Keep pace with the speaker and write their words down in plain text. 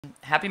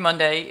Happy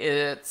Monday.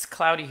 It's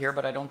cloudy here,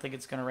 but I don't think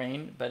it's going to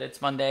rain, but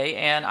it's Monday,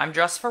 and I'm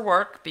dressed for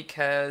work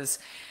because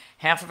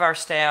half of our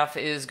staff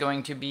is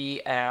going to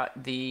be at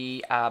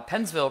the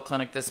Pennsville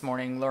clinic this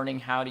morning learning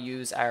how to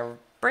use our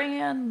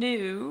brand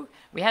new.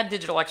 We had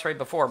digital x-ray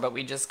before, but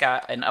we just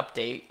got an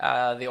update.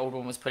 The old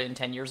one was put in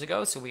 10 years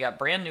ago, so we got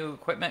brand new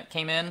equipment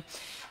came in,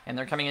 and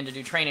they're coming in to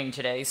do training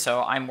today,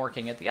 so I'm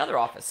working at the other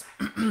office.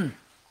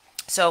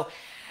 So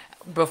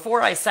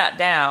before I sat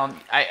down,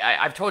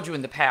 I've told you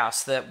in the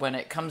past that when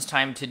it comes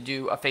time to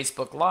do a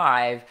Facebook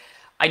Live,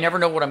 I never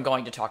know what I'm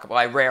going to talk about.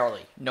 I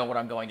rarely know what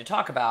I'm going to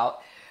talk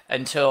about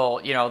until,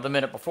 the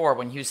minute before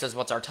when Hugh says,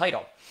 "What's our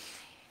title?"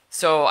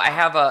 So I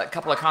have a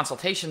couple of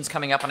consultations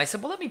coming up, and I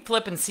said, well, let me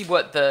flip and see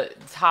what the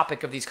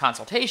topic of these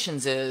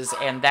consultations is,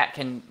 and that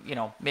can,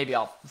 maybe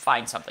I'll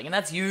find something. And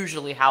that's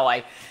usually how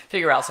I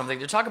figure out something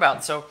to talk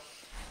about. So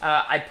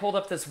I pulled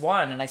up this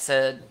one, and I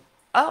said,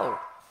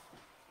 oh,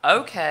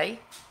 okay.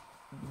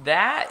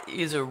 That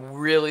is a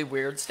really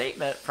weird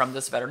statement from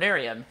this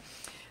veterinarian.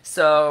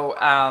 So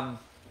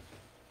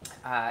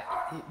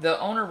the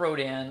owner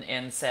wrote in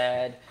and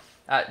said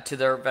to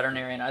their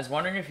veterinarian, I was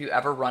wondering if you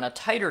ever run a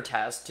titer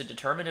test to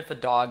determine if a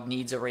dog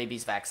needs a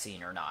rabies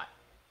vaccine or not.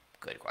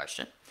 Good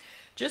question.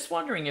 Just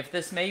wondering if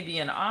this may be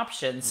an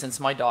option since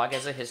my dog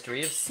has a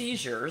history of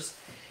seizures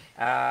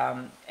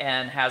and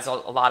has a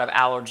lot of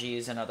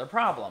allergies and other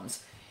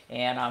problems.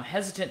 And I'm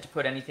hesitant to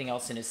put anything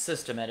else in his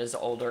system at his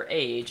older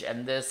age.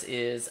 And this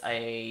is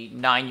a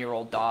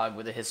 9-year-old dog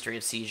with a history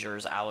of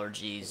seizures,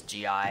 allergies,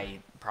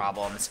 GI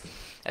problems,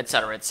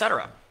 etc.,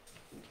 etc.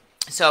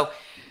 So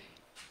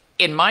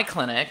in my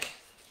clinic,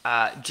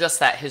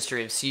 just that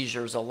history of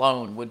seizures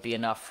alone would be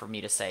enough for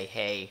me to say,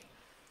 hey,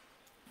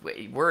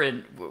 we're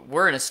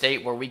in a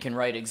state where we can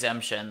write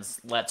exemptions.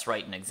 Let's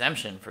write an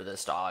exemption for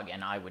this dog.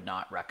 And I would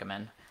not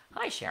recommend.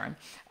 Hi, Sharon.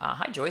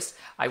 Hi, Joyce.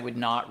 I would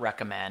not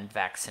recommend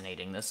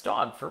vaccinating this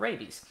dog for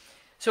rabies.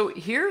 So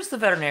here's the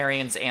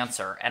veterinarian's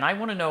answer, and I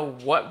want to know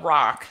what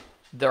rock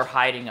they're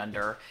hiding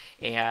under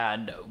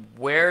and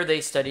where they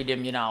studied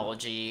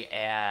immunology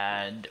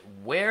and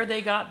where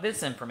they got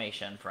this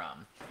information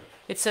from.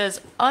 It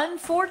says,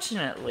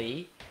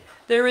 unfortunately,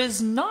 there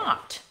is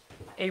not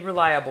a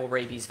reliable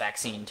rabies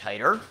vaccine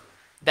titer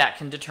that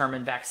can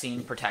determine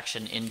vaccine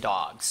protection in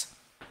dogs.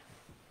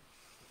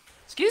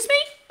 Excuse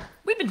me?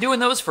 We've been doing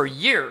those for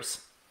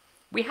years.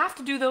 We have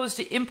to do those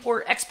to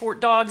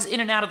export dogs in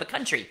and out of the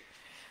country.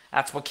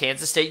 That's what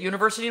Kansas State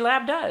University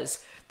Lab does.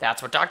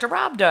 That's what Dr.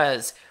 Rob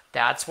does.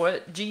 That's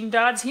what Gene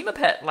Dodd's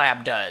Hemopet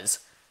Lab does.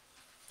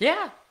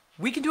 Yeah,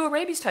 we can do a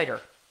rabies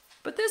titer.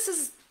 But this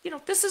is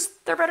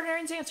their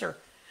veterinarian's answer.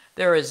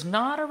 There is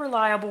not a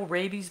reliable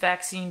rabies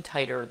vaccine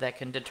titer that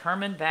can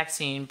determine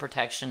vaccine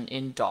protection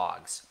in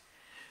dogs.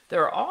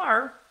 There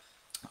are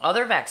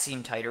other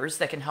vaccine titers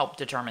that can help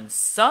determine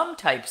some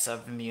types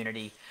of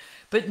immunity,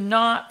 but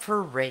not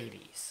for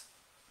rabies.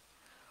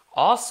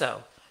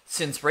 Also,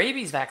 since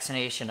rabies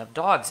vaccination of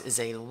dogs is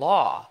a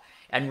law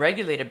and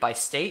regulated by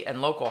state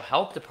and local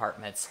health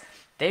departments,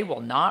 they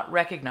will not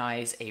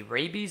recognize a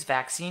rabies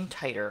vaccine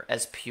titer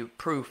as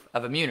proof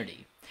of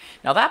immunity.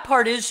 Now, that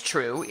part is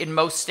true in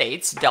most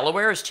states.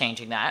 Delaware is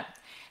changing that.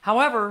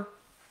 However,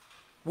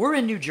 we're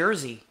in New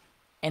Jersey,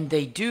 and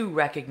they do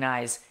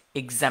recognize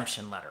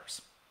exemption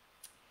letters.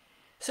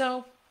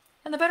 So,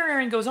 and the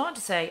veterinarian goes on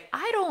to say,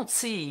 I don't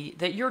see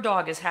that your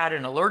dog has had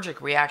an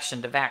allergic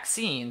reaction to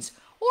vaccines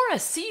or a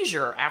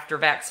seizure after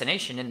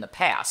vaccination in the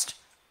past.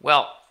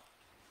 Well,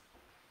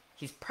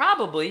 he's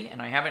probably,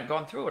 and I haven't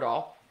gone through it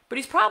all, but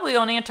he's probably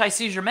on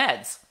anti-seizure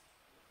meds.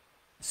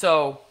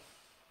 So,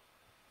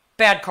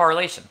 bad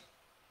correlation.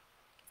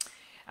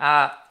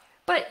 But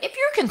if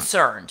you're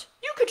concerned,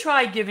 you could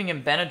try giving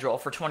him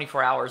Benadryl for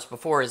 24 hours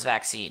before his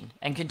vaccine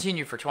and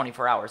continue for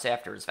 24 hours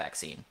after his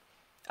vaccine.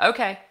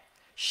 Okay.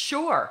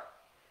 Sure,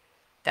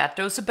 that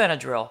dose of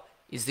Benadryl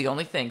is the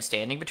only thing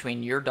standing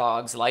between your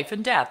dog's life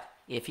and death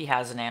if he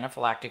has an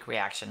anaphylactic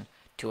reaction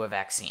to a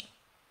vaccine.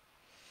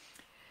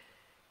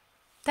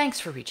 Thanks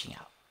for reaching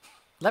out.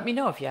 Let me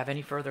know if you have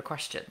any further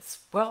questions.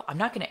 Well, I'm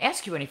not going to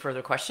ask you any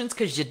further questions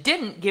because you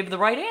didn't give the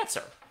right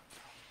answer.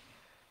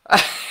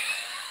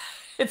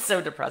 It's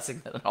so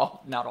depressing that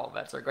not all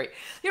vets are great.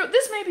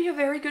 This may be a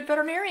very good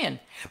veterinarian,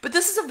 but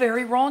this is a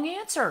very wrong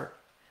answer.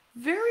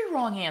 Very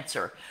wrong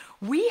answer.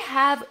 We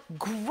have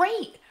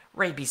great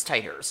rabies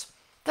titers.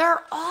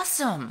 They're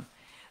awesome.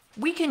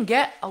 We can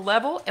get a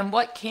level, and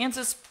what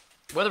Kansas,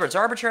 whether it's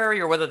arbitrary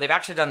or whether they've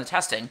actually done the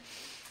testing,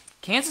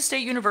 Kansas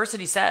State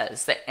University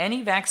says that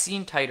any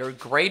vaccine titer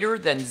greater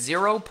than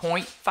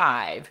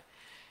 0.5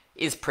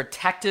 is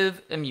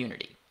protective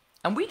immunity.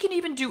 And we can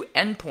even do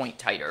endpoint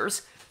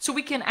titers, so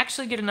we can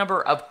actually get a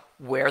number of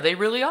where they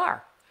really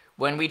are.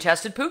 When we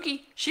tested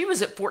Pookie, she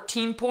was at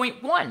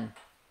 14.1.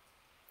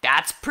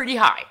 That's pretty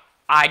high.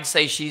 I'd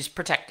say she's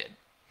protected.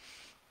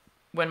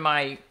 When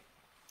my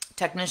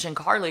technician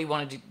Carly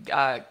wanted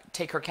to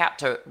take her cat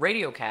to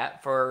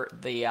RadioCat for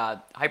the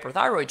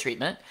hyperthyroid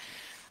treatment,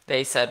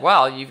 they said,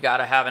 well, you've got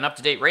to have an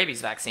up-to-date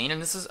rabies vaccine. And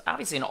this is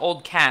obviously an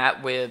old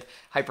cat with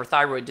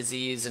hyperthyroid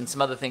disease and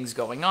some other things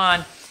going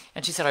on.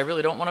 And she said, I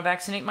really don't want to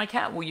vaccinate my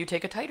cat. Will you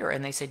take a titer?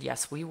 And they said,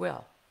 yes, we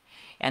will.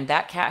 And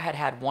that cat had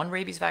had one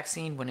rabies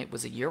vaccine when it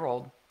was a year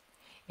old,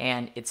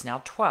 and it's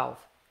now 12.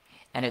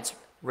 And its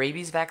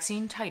rabies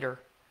vaccine titer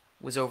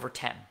was over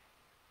 10.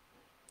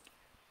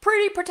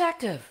 Pretty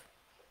protective.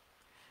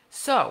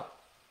 So,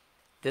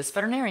 this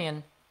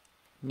veterinarian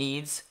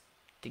needs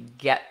to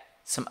get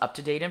some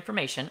up-to-date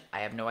information.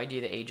 I have no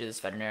idea the age of this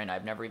veterinarian.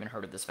 I've never even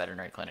heard of this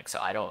veterinary clinic. So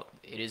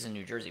it is in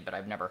New Jersey, but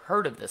I've never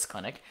heard of this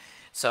clinic.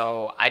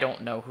 So I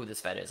don't know who this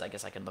vet is. I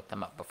guess I can look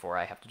them up before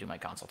I have to do my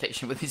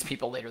consultation with these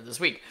people later this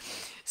week.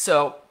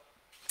 So,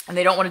 and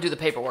they don't want to do the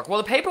paperwork. Well,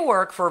 the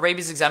paperwork for a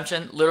rabies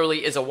exemption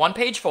literally is a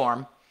one-page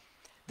form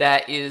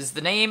that is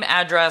the name,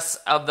 address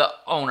of the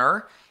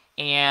owner,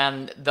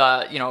 and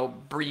the,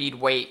 breed,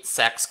 weight,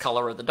 sex,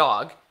 color of the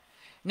dog.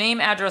 Name,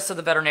 address of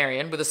the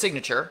veterinarian with a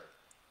signature.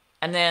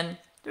 And then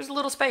there's a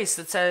little space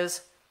that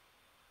says,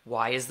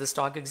 why is this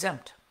dog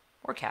exempt?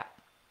 Or cat.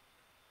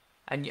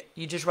 And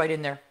you just write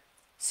in there,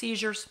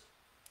 seizures,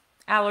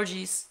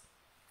 allergies,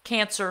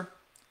 cancer,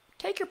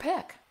 take your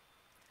pick.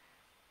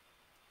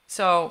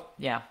 So,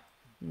 yeah,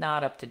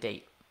 not up to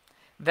date.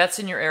 Vets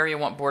in your area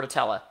want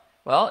Bordetella.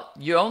 Well,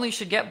 you only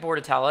should get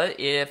Bordetella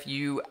if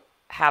you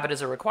have it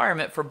as a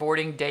requirement for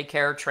boarding,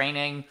 daycare,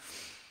 training.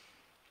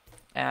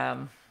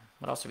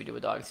 What else do we do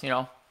with dogs?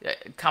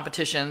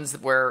 Competitions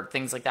where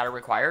things like that are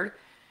required.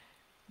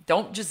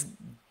 Don't just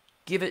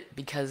give it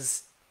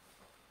because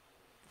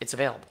it's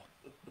available.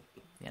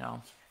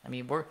 I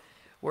mean,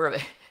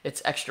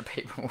 it's extra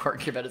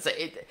paperwork, but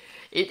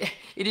it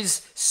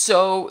is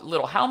so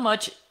little. How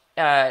much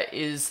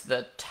is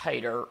the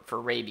titer for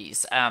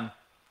rabies?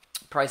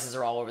 Prices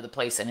are all over the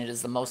place, and it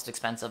is the most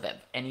expensive of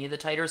any of the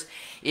titers.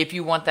 If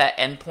you want that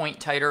endpoint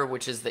titer,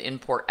 which is the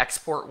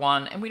import-export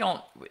one, and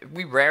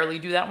we rarely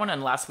do that one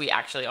unless we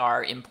actually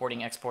are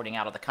importing, exporting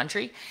out of the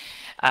country.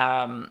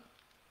 And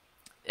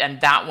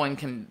that one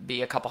can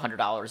be a couple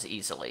 $100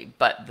 easily.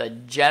 But the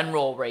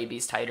general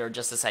rabies titer,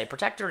 just to say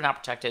protected or not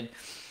protected,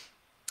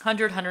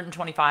 100,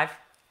 125.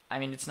 I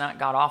mean, it's not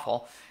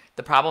god-awful.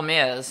 The problem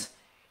is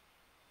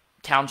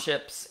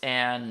townships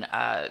and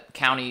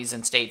counties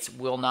and states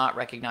will not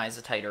recognize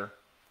a titer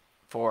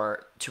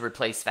to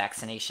replace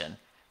vaccination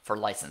for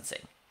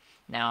licensing.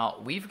 Now,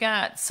 we've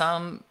got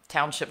some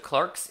township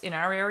clerks in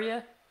our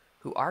area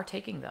who are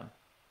taking them.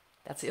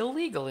 That's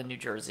illegal in New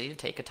Jersey to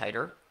take a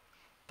titer,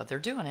 but they're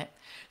doing it.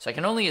 So I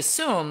can only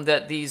assume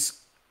that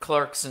these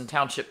clerks and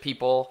township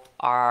people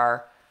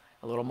are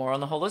a little more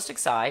on the holistic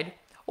side,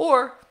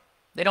 or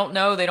they don't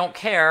know, they don't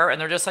care, and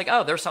they're just like,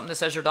 oh, there's something that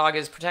says your dog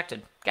is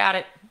protected. Got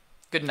it.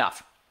 Good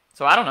enough.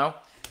 So I don't know.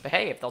 But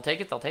hey, if they'll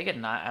take it,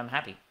 and I'm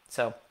happy.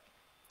 So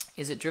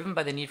is it driven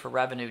by the need for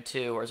revenue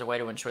too, or is it a way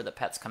to ensure that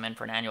pets come in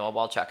for an annual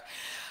well check?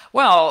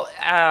 Well,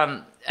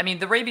 I mean,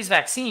 the rabies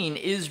vaccine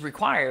is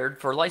required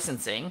for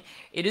licensing.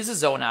 It is a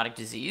zoonotic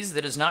disease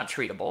that is not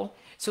treatable.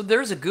 So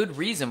there's a good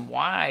reason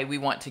why we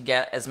want to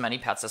get as many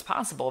pets as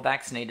possible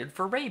vaccinated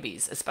for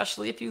rabies,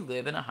 especially if you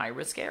live in a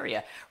high-risk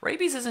area.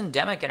 Rabies is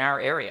endemic in our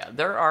area.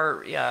 There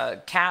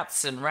are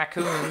cats and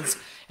raccoons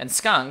and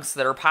skunks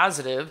that are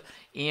positive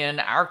in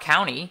our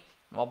county,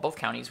 well, both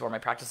counties where my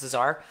practices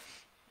are,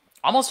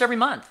 almost every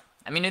month.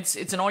 I mean, it's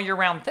an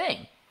all-year-round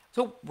thing.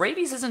 So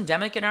rabies is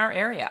endemic in our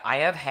area. I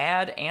have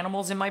had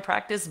animals in my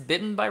practice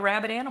bitten by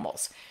rabid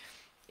animals.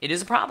 It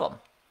is a problem.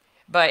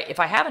 But if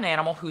I have an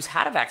animal who's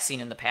had a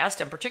vaccine in the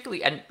past,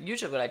 and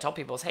usually what I tell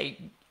people is, hey,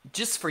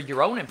 just for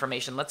your own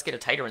information, let's get a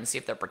titer and see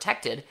if they're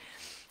protected.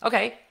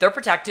 Okay, they're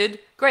protected.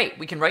 Great,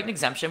 we can write an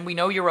exemption. We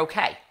know you're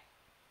okay.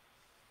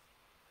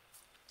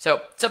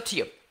 So it's up to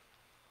you.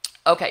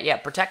 Okay, yeah,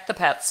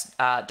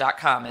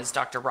 protectthepets.com is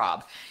Dr.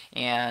 Rob.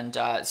 And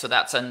so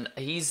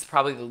he's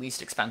probably the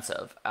least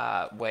expensive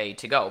way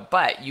to go.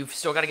 But you've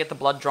still got to get the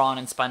blood drawn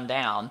and spun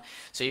down.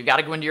 So you've got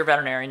to go into your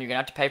veterinarian. You're going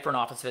to have to pay for an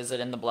office visit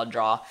and the blood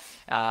draw.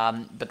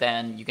 But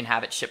then you can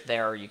have it shipped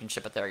there, or you can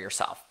ship it there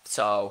yourself.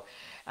 So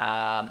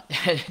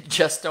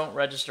just don't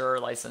register or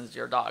license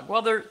your dog.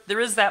 Well, there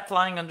is that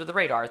flying under the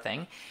radar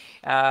thing.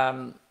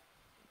 I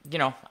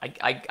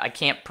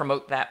can't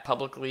promote that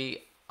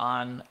publicly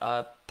on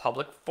a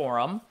public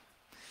forum.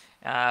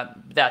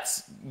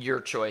 That's your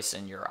choice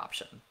and your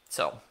option.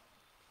 So,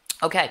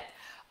 okay,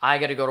 I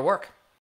got to go to work.